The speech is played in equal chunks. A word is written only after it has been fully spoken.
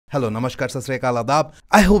Hello, नमस्कार, सत श्री अकाल, आदाब।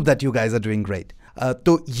 I hope that you guys are doing great.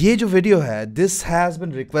 तो ये जो वीडियो है, this has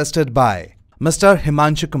been requested bye mister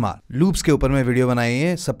Himanshu Kumar. Loops के ऊपर में वीडियो बनाई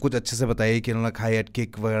है, सब कुछ अच्छे से बताइए कि हाई एट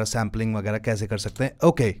किक वगैरह सैम्पलिंग वगैरह कैसे कर सकते हैं।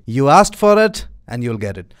 Okay, you asked for it and you will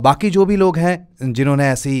get it. बाकी जो भी लोग हैं जिन्होंने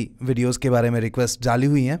ऐसी वीडियोस के बारे में रिक्वेस्ट डाली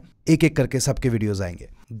हुई हैं, एक एक करके सबके वीडियोस आएंगे,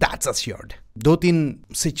 दैट्स अश्योर्ड। 2-3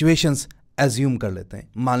 सिचुएशंस एज्यूम कर लेते हैं।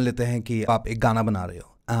 मान लेते हैं कि आप एक गाना बना रहे हो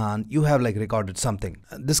and you have like recorded something.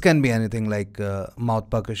 This can be anything like mouth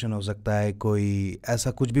percussion हो सकता है, कोई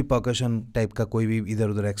ऐसा कुछ भी percussion type का कोई भी इधर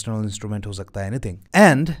उधर external instrument हो सकता है, anything.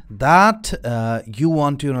 And that you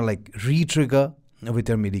want to like re-trigger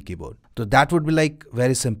with your MIDI keyboard. So that would be like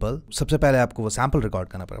very simple. सबसे पहले आपको वो sample record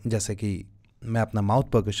करना पड़ेगा। जैसे कि मैं अपना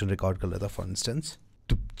mouth percussion record कर लेता for instance.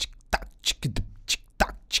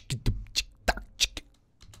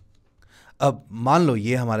 अब मान लो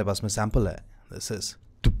ये हमारे पास में sample है. This is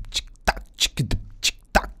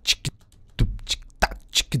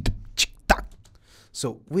so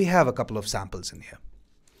we have a couple of samples in here,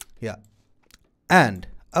 yeah. And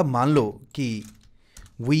अब मान लो कि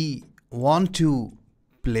we want to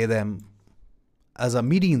play them as a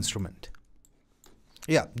MIDI instrument,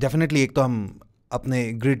 yeah, definitely. एक तो हम अपने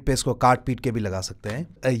grid पे इसको काट पीट के भी लगा सकते हैं.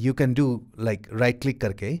 You can do like right click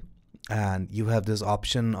करके and you have this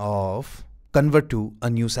option of convert to a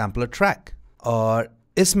new sampler track. और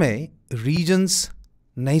इसमें regions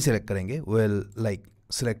नहीं select करेंगे, we'll like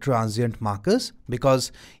select transient markers because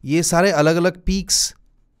ये सारे अलग अलग peaks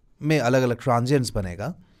में अलग अलग transients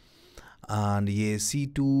बनेगा. and ये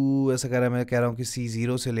C2 ऐसा कह रहा है, मैं कह रहा हूँ कि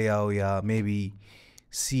C0 से ले आओ या maybe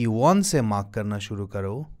C1 से mark करना शुरू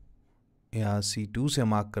करो या C2 से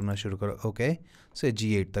mark करना शुरू करो. okay, से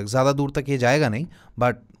G8 तक, ज़्यादा दूर तक ये जाएगा नहीं,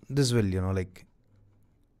 but this will like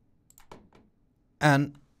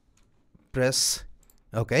and press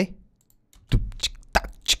okay.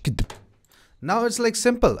 Now it's like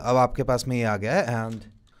simple. अब आपके पास में ये आ गया है and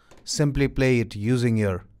simply play it using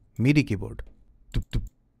your MIDI keyboard.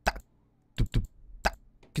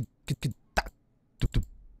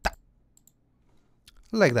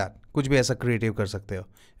 Like that. कुछ भी ऐसा creative कर सकते हो.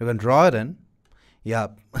 You can draw it in. Yeah.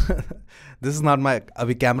 This is not my,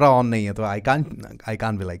 अभी कैमरा ऑन नहीं है तो I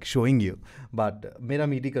can't be like showing you. But मेरा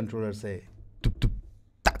MIDI controller से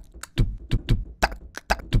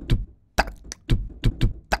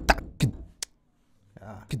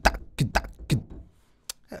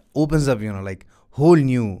opens up like whole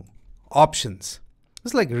new options.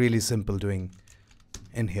 It's like really simple doing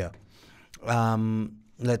in here.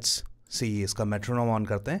 Let's see, इसका metronome on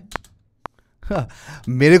करते हैं.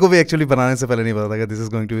 मेरे को भी actually बनाने से पहले नहीं पता था कि this is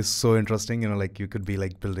going to be so interesting. Like you could be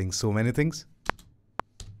like building so many things.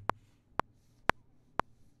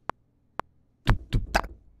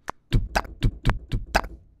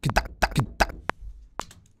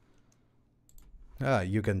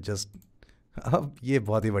 You can just, अब ये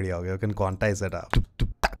बहुत ही बढ़िया हो गया. You can quantize it up.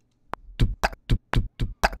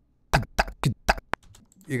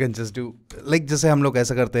 You can just do like जैसे हम लोग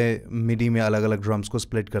ऐसा करते हैं MIDI में अलग अलग drums को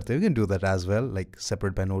split करते हैं. You can do that as well, like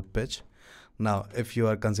separate by note pitch. Now if you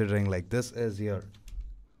are considering like this as your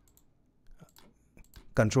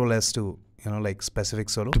control S to like specific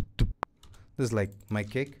solo, this is like my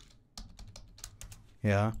kick,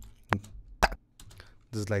 yeah,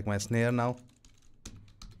 this is like my snare. Now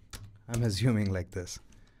I'm assuming like this,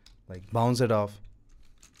 like bounce it off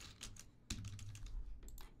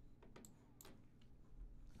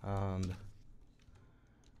and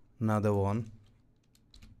another one,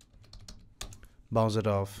 bounce it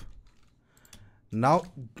off. Now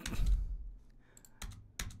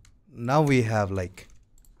we have like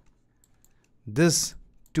this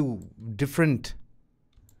two different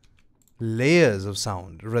layers of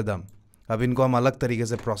sound rhythm. अब इनको हम अलग तरीके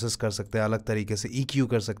से process कर सकते हैं, अलग तरीके से EQ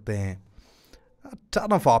कर सकते हैं.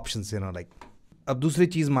 ton of options, like. अब दूसरी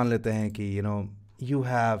चीज़ मान लेते हैं कि you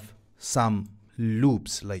have some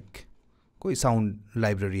loops, like कोई sound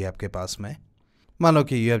library है आपके पास में. मान लो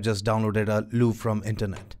कि you have just downloaded a loop from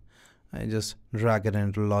internet. I just drag it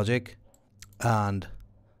into Logic and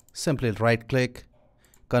simply right click,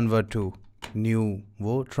 convert to new,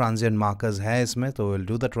 वो transient markers है इसमें, तो we'll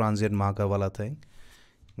do the transient marker वाला thing.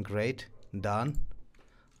 Great, done.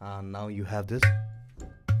 And now you have this.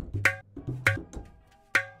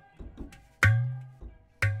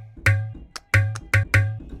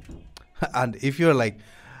 And if you're like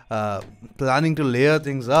planning to layer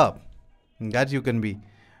things up, that you could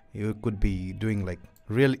be doing like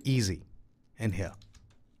real easy in here.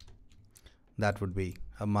 That would be,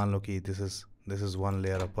 मान लो कि this is one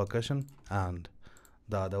layer of percussion and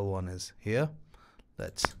the other one is here.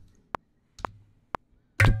 Let's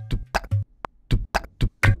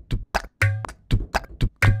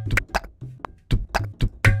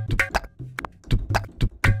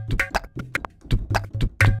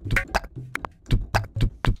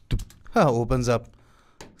opens up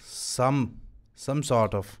some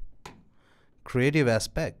sort of creative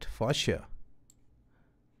aspect for sure.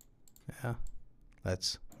 Yeah,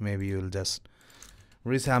 maybe you'll just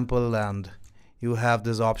resample and you have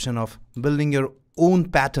this option of building your own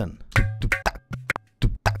pattern,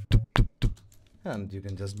 and you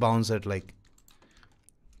can just bounce it like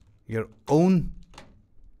your own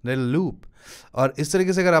little loop. और इस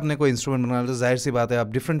तरीके से अगर आपने कोई instrument बनाना है तो जाहिर सी बात है आप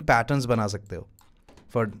डिफरेंट पैटर्न्स बना सकते हो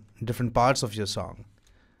for different parts of your song,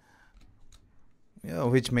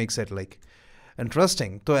 which makes it like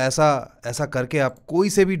interesting. तो ऐसा करके आप कोई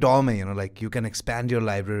से भी डॉ में like you can expand your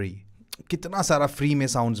library. कितना सारा फ्री में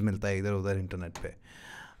साउंड्स मिलता है इधर उधर इंटरनेट पे,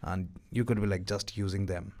 and you could be like just using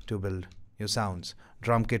them to build your sounds.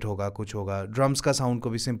 Drum kit होगा, कुछ होगा, ड्रम्स का साउंड को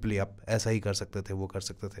भी सिंपली आप ऐसा ही कर सकते थे, वो कर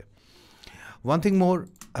सकते थे. One thing more,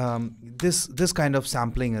 this kind of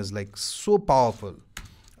sampling is like so powerful.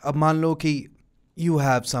 अब मान लो कि you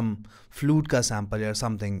have some flute का sample या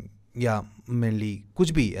something, या mainly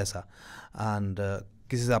कुछ भी ऐसा, and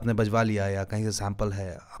किसी से आपने बजवा लिया या कहीं से sample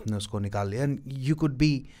है आपने उसको निकाल लिया, and you could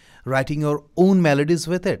be writing your own melodies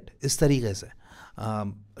with it. इस तरीके से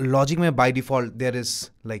Logic में by default there is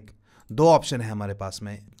like दो ऑप्शन है हमारे पास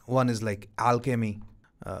में. One is like alchemy,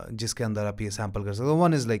 जिसके अंदर आप ये सैम्पल कर सकते हो.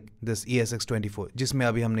 One is like this ESX24, जिसमें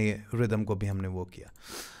अभी हमने ये रिदम को भी हमने वो किया.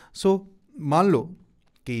 सो मान लो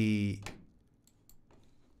कि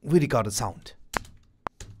we record a sound.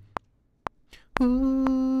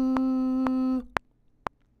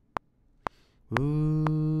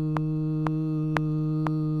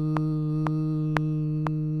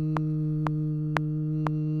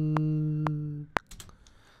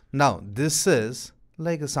 Now this is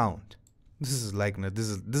like a sound. This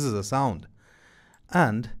is a sound,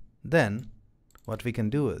 and then what we can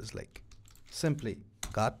do is like simply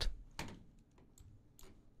cut,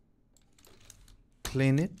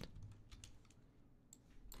 clean it,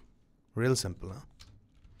 real simple, huh?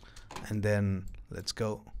 And then let's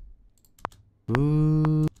go.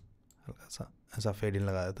 ऐसा fade in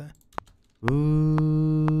लगा देता है,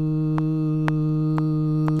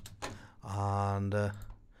 and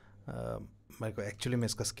मेरे को actually में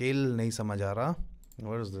इसका scale नहीं समझ आ रहा.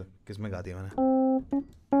 किस में गा दिया मैंने?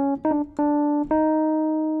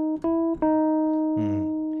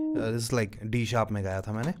 दिस लाइक डी शार्प में गाया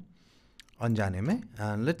था मैंने अनजाने में.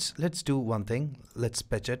 And let's do one thing, let's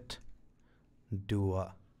pitch it, do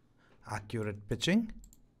accurate pitching.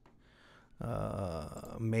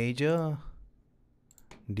 Major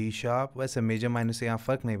D sharp, वैसे मेजर माइनस से यहाँ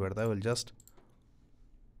फर्क नहीं पड़ता. Will just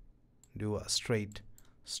do a straight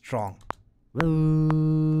strong.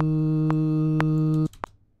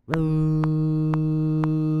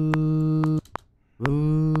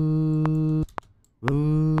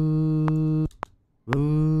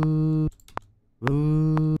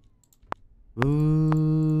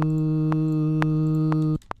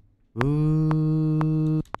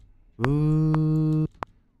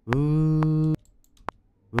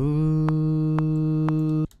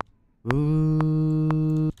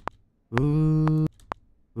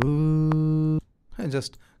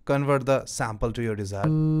 Just convert the sample to your desire.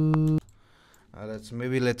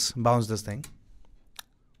 Let's bounce this thing.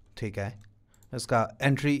 ठीक है, इसका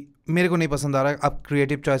entry मेरे को नहीं पसंद आ रहा है. आप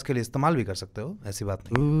क्रिएटिव चॉइस के लिए इस्तेमाल भी कर सकते हो, ऐसी बात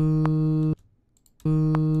नहीं.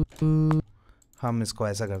 हम इसको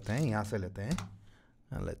ऐसा करते हैं, यहाँ से लेते हैं.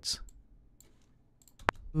 लेट्स,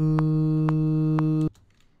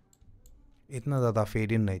 इतना ज़्यादा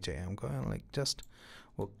फेड इन नहीं चाहिए हमको, लाइक जस्ट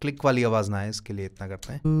वो क्लिक वाली आवाज़ ना आए, इसके लिए इतना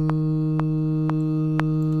करते हैं.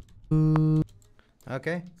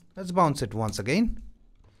 Okay, let's bounce it once again.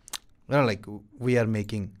 Like we are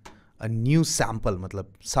making a new sample,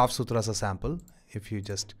 मतलब साफ सुथरा सा sample. If you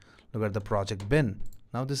just look at the project bin,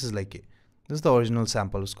 now this is like this is the original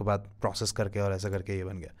sample. उसको बाद process करके और ऐसा करके ये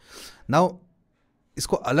बन गया. Now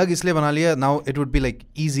इसको अलग इसलिए बना लिया. Now it would be like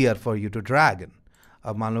easier for you to drag in.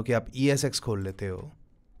 अब मान लो कि आप ESX खोल लेते हो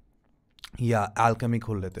या Alchemy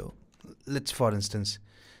खोल लेते हो. Let's for instance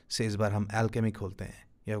say इस बार हम Alchemy खोलते हैं.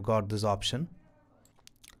 You have got this option.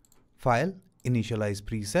 File, initialise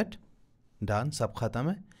preset, done, सब ख़त्म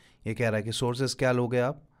है. ये कह रहा है कि सोर्सेज क्या लोगे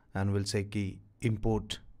आप, एंड विल से कि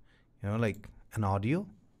import like an audio,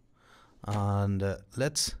 and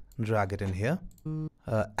let's drag it in here.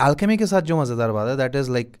 Alchemy के साथ जो मज़ेदार बात है दैट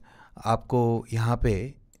इज़ लाइक आपको यहाँ पे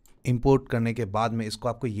इंपोर्ट करने के बाद में इसको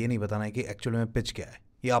आपको ये नहीं बताना है कि एक्चुअली में पिच क्या है,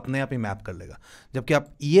 ये अपने आप ही मैप कर लेगा. जबकि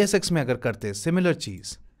आप ESX में अगर करते सिमिलर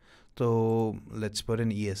चीज़, तो let's put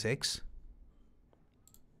in ESX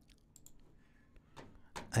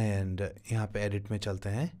and यहाँ पे एडिट में चलते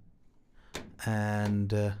हैं,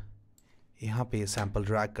 एंड यहाँ पे सैम्पल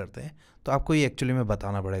ड्रैग करते हैं तो आपको ये एक्चुअली में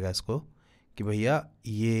बताना पड़ेगा इसको कि भैया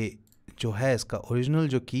ये जो है इसका ओरिजिनल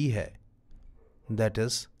जो की है that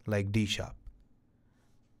is like D sharp,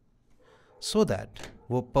 so that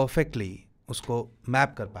वो परफेक्टली उसको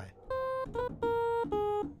मैप कर पाए.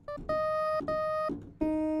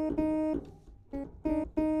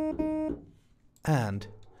 And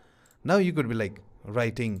now you could be like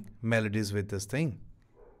writing melodies with this thing.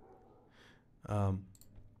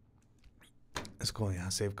 इसको यहाँ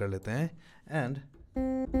सेव कर लेते हैं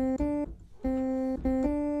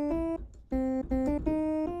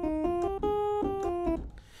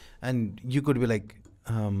and you could be like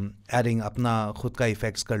adding अपना खुद का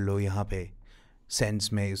इफेक्ट्स कर लो यहाँ पे, सेंस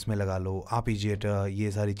में इसमें लगा लो, आर्पेजिएटर,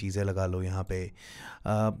 ये सारी चीज़ें लगा लो यहाँ पे.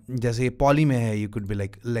 जैसे पॉली में है, you could be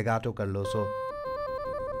like legato कर लो, सो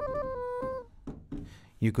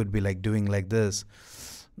you could be like doing like this.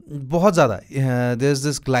 बहुत ज़्यादा there's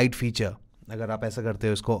this glide feature. अगर आप ऐसा करते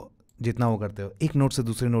हो, इसको जितना वो करते हो एक नोट से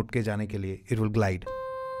दूसरे नोट के जाने के लिए, it will glide.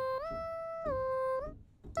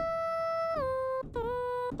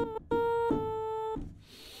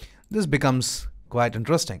 This becomes quite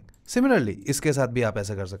interesting. Similarly, इसके साथ भी आप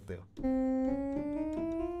ऐसा कर सकते हो.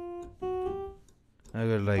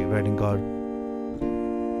 अगर like writing chord.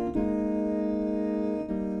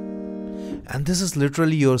 And this is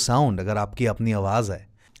literally your sound. अगर आपकी अपनी आवाज़ है.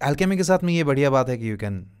 Alchemy के साथ में ये बढ़िया बात है कि you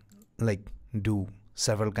can like do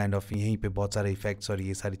several kind of, यहीं पे बहुत सारे effects और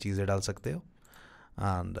ये सारी चीज़ें डाल सकते हो.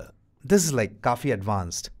 And this is like काफ़ी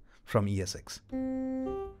advanced from ESX.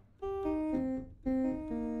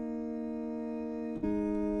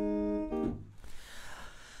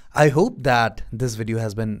 I hope that this video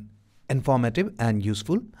has been informative and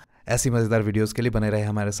useful. ऐसी मज़ेदार वीडियोस के लिए बने रहे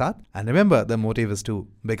हमारे साथ. And remember, the motive is to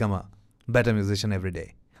become a better musician every day.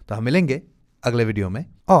 तो हम मिलेंगे अगले वीडियो में.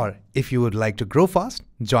 और if you would like to grow fast,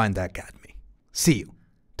 join the academy. See you.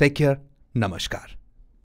 Take care. Namaskar.